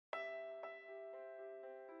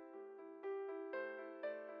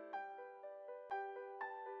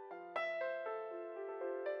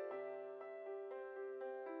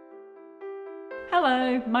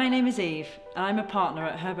Hello, my name is Eve. I'm a partner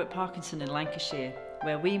at Herbert Parkinson in Lancashire,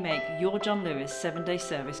 where we make your John Lewis 7-day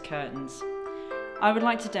service curtains. I would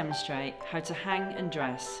like to demonstrate how to hang and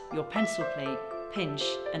dress your pencil pleat, pinch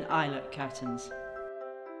and eyelet curtains.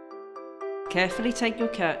 Carefully take your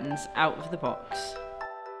curtains out of the box.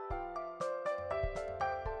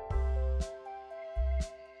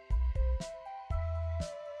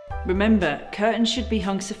 Remember, curtains should be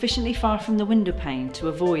hung sufficiently far from the window pane to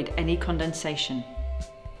avoid any condensation.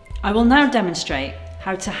 I will now demonstrate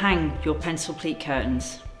how to hang your pencil pleat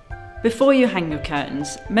curtains. Before you hang your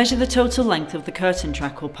curtains, measure the total length of the curtain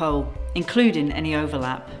track or pole, including any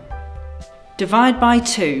overlap. Divide by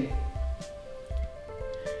 2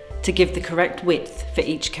 to give the correct width for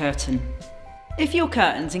each curtain. If your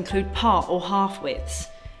curtains include part or half widths,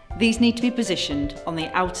 these need to be positioned on the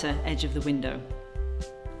outer edge of the window.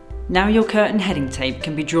 Now your curtain heading tape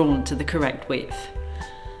can be drawn to the correct width.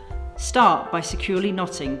 Start by securely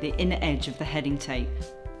knotting the inner edge of the heading tape.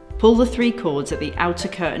 Pull the 3 cords at the outer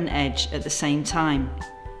curtain edge at the same time.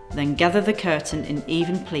 Then gather the curtain in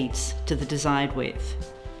even pleats to the desired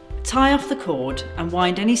width. Tie off the cord and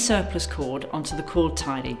wind any surplus cord onto the cord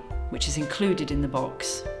tidy, which is included in the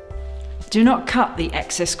box. Do not cut the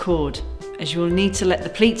excess cord, as you will need to let the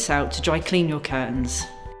pleats out to dry clean your curtains.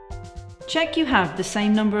 Check you have the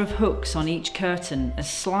same number of hooks on each curtain as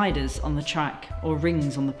sliders on the track or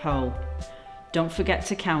rings on the pole. Don't forget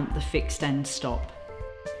to count the fixed end stop.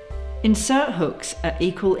 Insert hooks at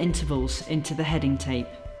equal intervals into the heading tape.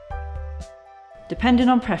 Depending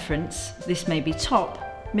on preference, this may be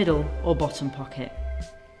top, middle or bottom pocket.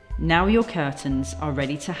 Now your curtains are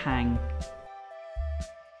ready to hang.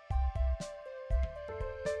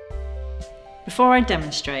 Before I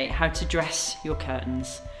demonstrate how to dress your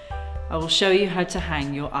curtains, I will show you how to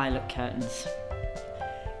hang your eyelet curtains.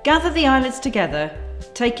 Gather the eyelets together,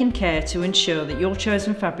 taking care to ensure that your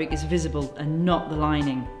chosen fabric is visible and not the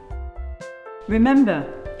lining. Remember,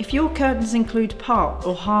 if your curtains include part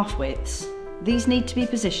or half widths, these need to be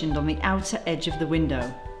positioned on the outer edge of the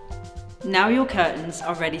window. Now your curtains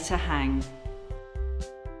are ready to hang.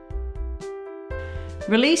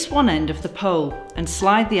 Release one end of the pole and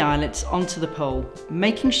slide the eyelets onto the pole,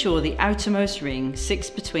 making sure the outermost ring sits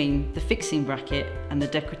between the fixing bracket and the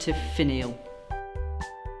decorative finial.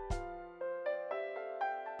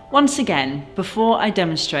 Once again, before I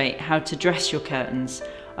demonstrate how to dress your curtains,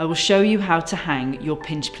 I will show you how to hang your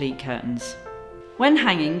pinch pleat curtains. When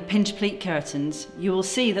hanging pinch pleat curtains, you will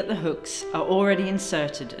see that the hooks are already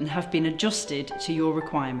inserted and have been adjusted to your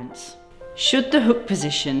requirements. Should the hook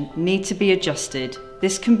position need to be adjusted,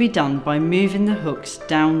 this can be done by moving the hooks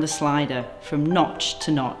down the slider from notch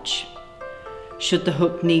to notch. Should the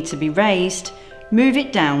hook need to be raised, move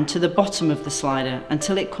it down to the bottom of the slider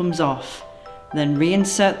until it comes off, then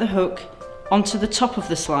reinsert the hook onto the top of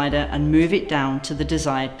the slider and move it down to the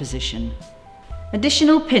desired position.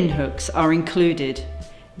 Additional pin hooks are included.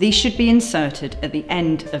 These should be inserted at the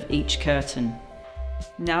end of each curtain.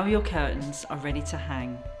 Now your curtains are ready to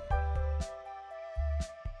hang.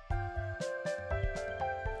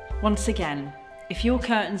 Once again, if your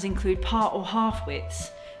curtains include part or half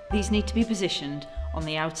widths, these need to be positioned on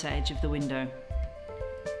the outer edge of the window.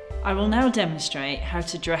 I will now demonstrate how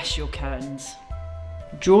to dress your curtains.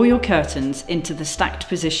 Draw your curtains into the stacked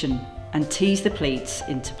position and tease the pleats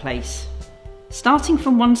into place. Starting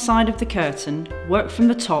from one side of the curtain, work from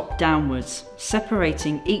the top downwards,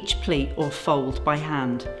 separating each pleat or fold by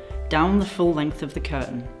hand down the full length of the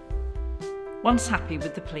curtain. Once happy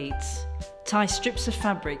with the pleats, tie strips of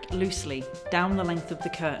fabric loosely down the length of the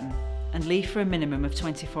curtain and leave for a minimum of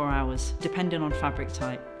 24 hours, depending on fabric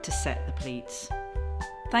type, to set the pleats.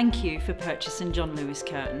 Thank you for purchasing John Lewis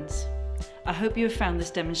curtains. I hope you have found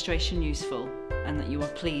this demonstration useful and that you are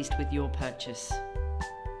pleased with your purchase.